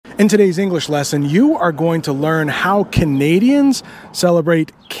In today's English lesson, you are going to learn how Canadians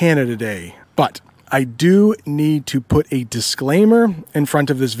celebrate Canada Day. But I do need to put a disclaimer in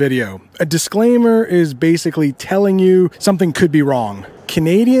front of this video. A disclaimer is basically telling you something could be wrong.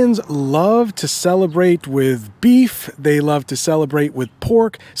 Canadians love to celebrate with beef. They love to celebrate with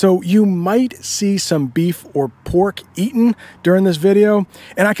pork. So you might see some beef or pork eaten during this video.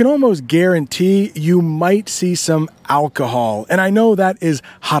 And I can almost guarantee you might see some alcohol. And I know that is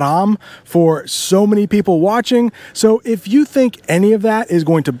haram for so many people watching. So if you think any of that is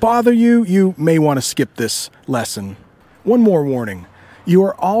going to bother you, you may want to skip this lesson. One more warning. You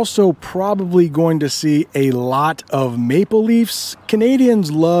are also probably going to see a lot of maple leaves.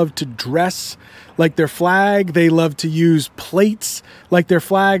 Canadians love to dress like their flag. They love to use plates like their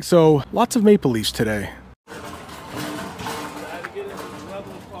flag. So lots of maple leaves today. I had to get it as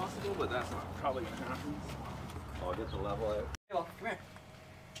level as possible, but that's not probably going to happen. I'll get the level out. Hey, well, come here.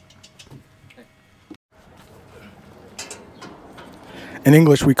 In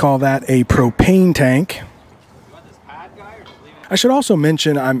English, we call that a propane tank. I should also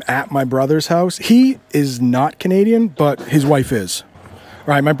mention I'm at my brother's house. He is not Canadian, but his wife is. All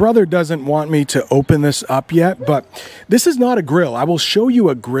right, my brother doesn't want me to open this up yet, but this is not a grill. I will show you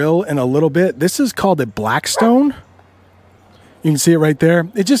a grill in a little bit. This is called a Blackstone. You can see it right there.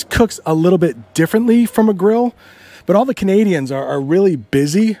 It just cooks a little bit differently from a grill, but all the Canadians are really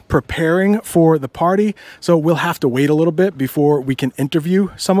busy preparing for the party, so we'll have to wait a little bit before we can interview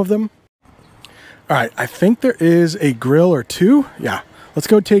some of them. All right, I think there is a grill or two. Yeah, let's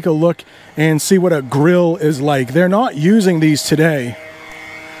go take a look and see what a grill is like. They're not using these today.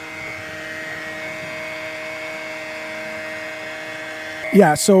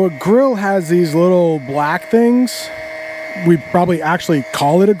 Yeah, so a grill has these little black things. We probably actually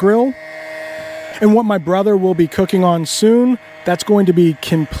call it a grill. And what my brother will be cooking on soon, that's going to be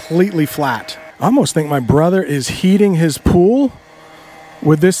completely flat. I almost think my brother is heating his pool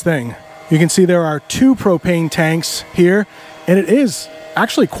with this thing. You can see there are two propane tanks here, and it is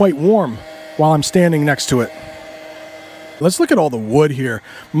actually quite warm while I'm standing next to it. Let's look at all the wood here.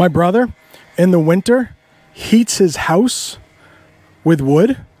 My brother, in the winter, heats his house with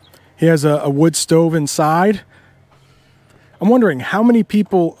wood. He has a wood stove inside. I'm wondering how many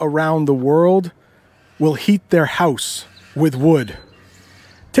people around the world will heat their house with wood.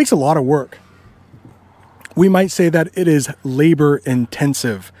 It takes a lot of work. We might say that it is labor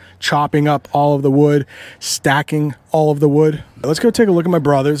intensive, chopping up all of the wood, stacking all of the wood. Let's go take a look at my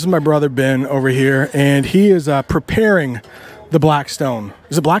brother. This is my brother Ben over here, and he is preparing the Blackstone.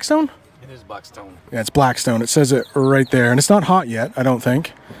 Is it Blackstone? It is Blackstone. Yeah, it's Blackstone. It says it right there, and it's not hot yet, I don't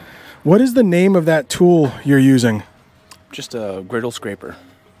think. What is the name of that tool you're using? Just a griddle scraper.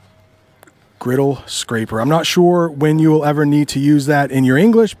 Griddle scraper. I'm not sure when you will ever need to use that in your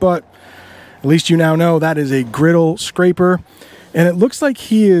English, but at least you now know that is a griddle scraper. And it looks like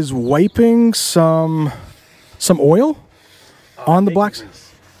he is wiping some oil on the black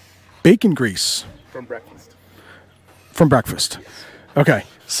bacon grease. From breakfast. From breakfast. Okay.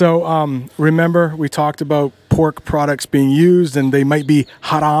 So remember we talked about pork products being used and they might be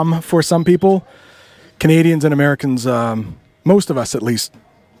haram for some people. Canadians and Americans, most of us at least,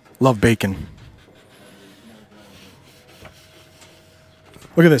 love bacon.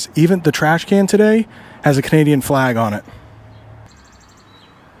 Look at this. Even the trash can today has a Canadian flag on it.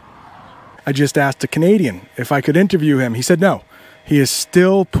 I just asked a Canadian if I could interview him. He said no. He is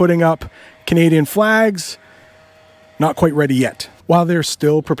still putting up Canadian flags. Not quite ready yet. While they're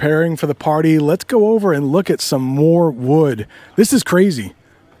still preparing for the party, let's go over and look at some more wood. This is crazy.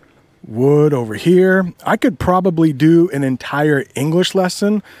 Wood over here. I could probably do an entire English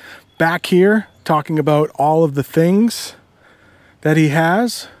lesson back here talking about all of the things that he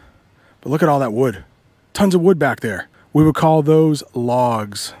has. But look at all that wood. Tons of wood back there. We would call those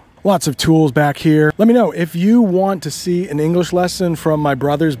logs. Lots of tools back here. Let me know if you want to see an English lesson from my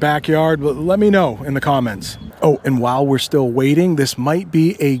brother's backyard. Let me know in the comments. Oh, and while we're still waiting, this might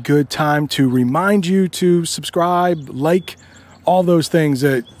be a good time to remind you to subscribe, like, all those things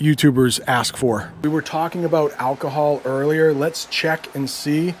that YouTubers ask for. We were talking about alcohol earlier. Let's check and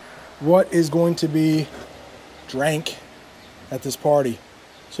see what is going to be drank at this party.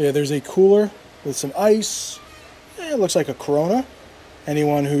 So yeah, there's a cooler with some ice. It looks like a Corona.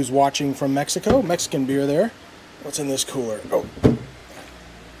 Anyone who's watching from Mexico, Mexican beer there. What's in this cooler? Oh,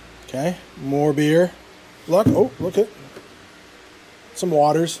 okay, more beer. Look, oh, look at some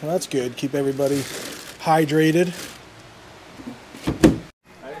waters. Well, that's good. Keep everybody hydrated.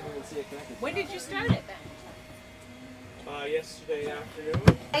 When did you start it then? Yesterday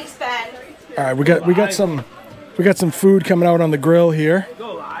afternoon. Thanks, Ben. All right, we got some food coming out on the grill here.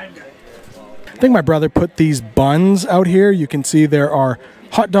 Go live. think my brother put these buns out here. You can see there are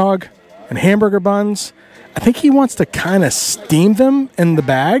hot dog and hamburger buns. I think he wants to kind of steam them in the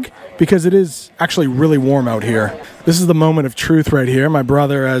bag because it is actually really warm out here. This is the moment of truth right here. My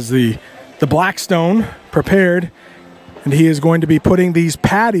brother has the Blackstone prepared, and he is going to be putting these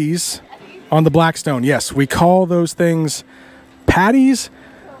patties on the Blackstone. Yes, we call those things patties.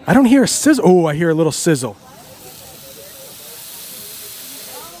 I don't hear a sizzle. Oh, I hear a little sizzle.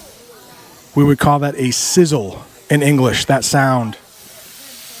 We would call that a sizzle in English, that sound.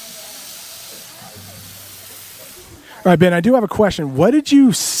 All right, Ben, I do have a question. What did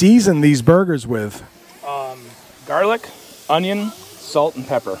you season these burgers with? Garlic, onion, salt, and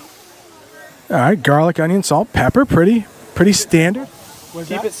pepper. All right, garlic, onion, salt, pepper. Pretty standard.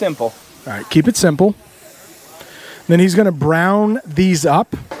 Keep it simple. All right, keep it simple. Then he's going to brown these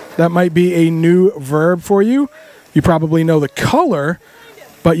up. That might be a new verb for you. You probably know the color,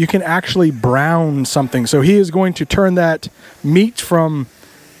 but you can actually brown something. So he is going to turn that meat from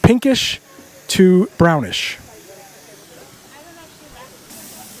pinkish to brownish.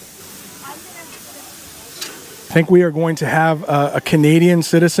 I think we are going to have a Canadian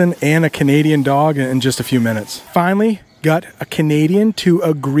citizen and a Canadian dog in just a few minutes. Finally, got a Canadian to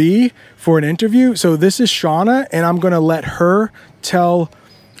agree for an interview. So this is Shauna, and I'm going to let her tell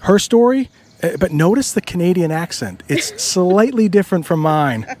her story. But notice the Canadian accent. It's slightly different from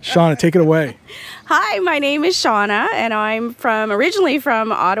mine. Shauna, take it away. Hi, my name is Shauna, and I'm originally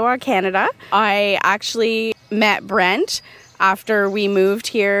from Ottawa, Canada. I actually met Brent after we moved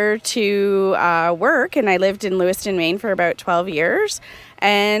here to work, and I lived in Lewiston, Maine for about 12 years.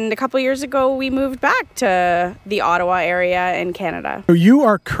 And a couple years ago, we moved back to the Ottawa area in Canada. So you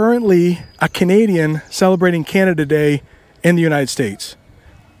are currently a Canadian celebrating Canada Day in the United States.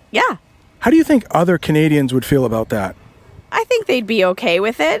 Yeah. How do you think other Canadians would feel about that? I think they'd be okay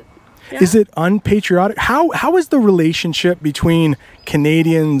with it. Yeah. Is it unpatriotic? How is the relationship between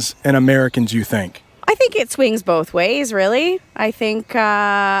Canadians and Americans, you think? I think it swings both ways, really. I think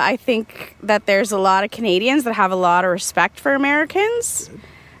that there's a lot of Canadians that have a lot of respect for Americans.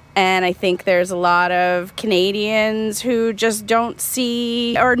 And I think there's a lot of Canadians who just don't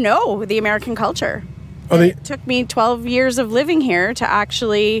see or know the American culture. It took me 12 years of living here to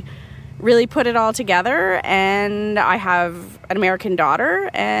actually really put it all together. And I have an American daughter,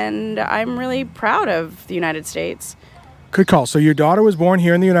 and I'm really proud of the United States. Good call. So your daughter was born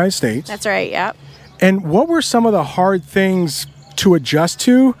here in the United States. That's right, yep. And what were some of the hard things to adjust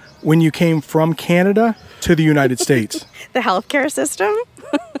to when you came from Canada to the United States? The healthcare system.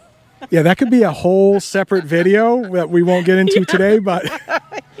 Yeah, that could be a whole separate video that we won't get into today, but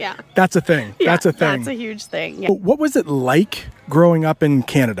yeah, that's a thing. Yeah, that's a thing. That's a huge thing. Yeah. What was it like growing up in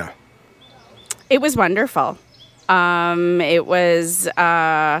Canada? It was wonderful. It was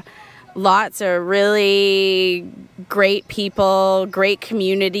lots of really great people, great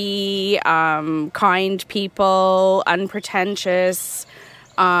community, kind people, unpretentious.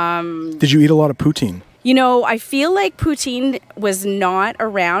 Did you eat a lot of poutine? You know, I feel like poutine was not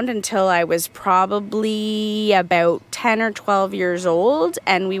around until I was probably about 10 or 12 years old,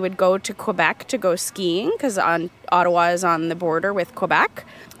 and we would go to Quebec to go skiing because Ottawa is on the border with Quebec,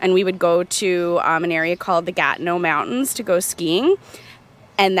 and we would go to an area called the Gatineau Mountains to go skiing,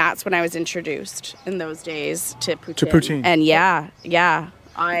 and that's when I was introduced in those days to poutine. To poutine. And yeah.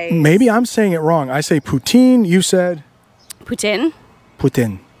 Maybe I'm saying it wrong. I say poutine, you said? Poutine?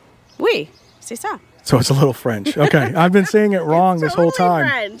 Poutine. Oui, c'est ça. So it's a little French. Okay, I've been saying it wrong this whole time.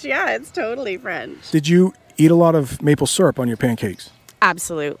 French. Yeah, it's totally French. Did you eat a lot of maple syrup on your pancakes?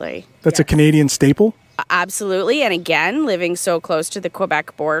 Absolutely. That's a Canadian staple? Absolutely. And again, living so close to the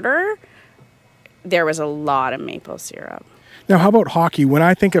Quebec border, there was a lot of maple syrup. Now, how about hockey? When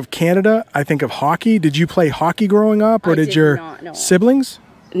I think of Canada, I think of hockey. Did you play hockey growing up, or did your siblings?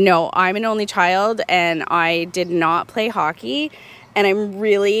 No, I'm an only child, and I did not play hockey. And I'm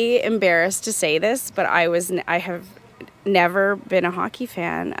really embarrassed to say this, but I have never been a hockey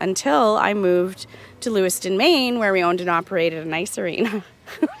fan until I moved to Lewiston, Maine, where we owned and operated an ice arena.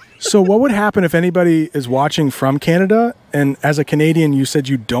 So what would happen if anybody is watching from Canada, and as a Canadian you said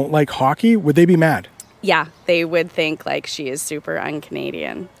you don't like hockey? Would they be mad? Yeah, they would think like she is super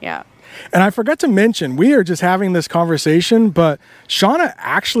un-Canadian. Yeah. And I forgot to mention, we are just having this conversation, but Shauna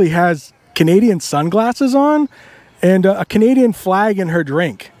actually has Canadian sunglasses on and a Canadian flag in her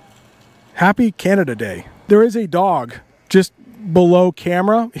drink. Happy Canada Day. There is a dog just below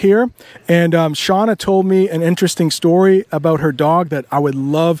camera here, and Shauna told me an interesting story about her dog that I would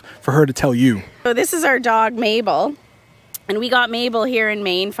love for her to tell you. So this is our dog Mable, and we got Mable here in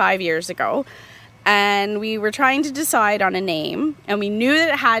Maine 5 years ago. And we were trying to decide on a name, and we knew that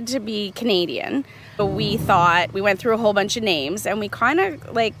it had to be Canadian. So we thought, we went through a whole bunch of names, and we kind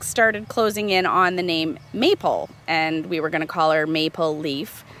of like started closing in on the name Maple, and we were going to call her Maple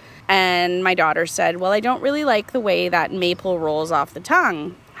Leaf. And my daughter said, well, I don't really like the way that maple rolls off the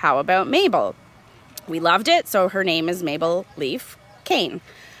tongue. How about Mable? We loved it, so her name is Mable Leaf Kane.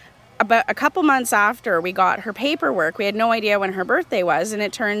 About a couple months after we got her paperwork, we had no idea when her birthday was, and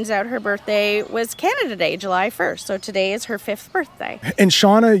it turns out her birthday was Canada Day, July 1st. So today is her 5th birthday. And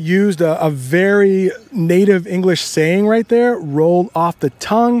Shauna used a very native English saying right there, rolled off the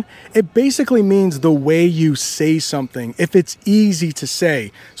tongue. It basically means the way you say something, if it's easy to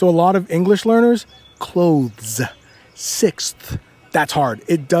say. So a lot of English learners, clothes, 6th, that's hard.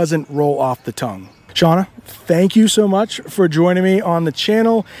 It doesn't roll off the tongue. Shauna, thank you so much for joining me on the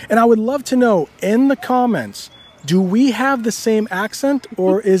channel. And I would love to know in the comments, do we have the same accent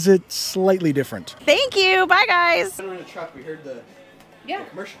or is it slightly different? Thank you. Bye, guys. We're in a truck. We heard the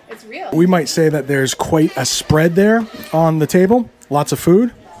commercial. It's real. We might say that there's quite a spread there on the table. Lots of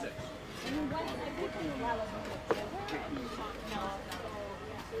food.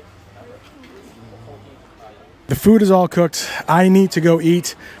 The food is all cooked. I need to go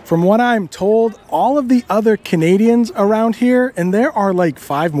eat. From what I'm told, all of the other Canadians around here, and there are like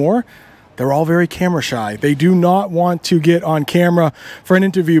 5 more, they're all very camera shy. They do not want to get on camera for an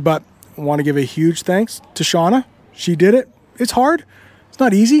interview, but I want to give a huge thanks to Shauna. She did it. It's hard. It's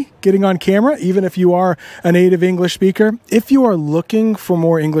not easy getting on camera, even if you are a native English speaker. If you are looking for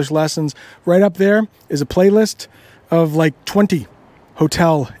more English lessons, right up there is a playlist of like 20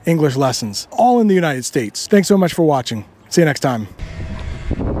 hotel English lessons, all in the United States. Thanks so much for watching. See you next time.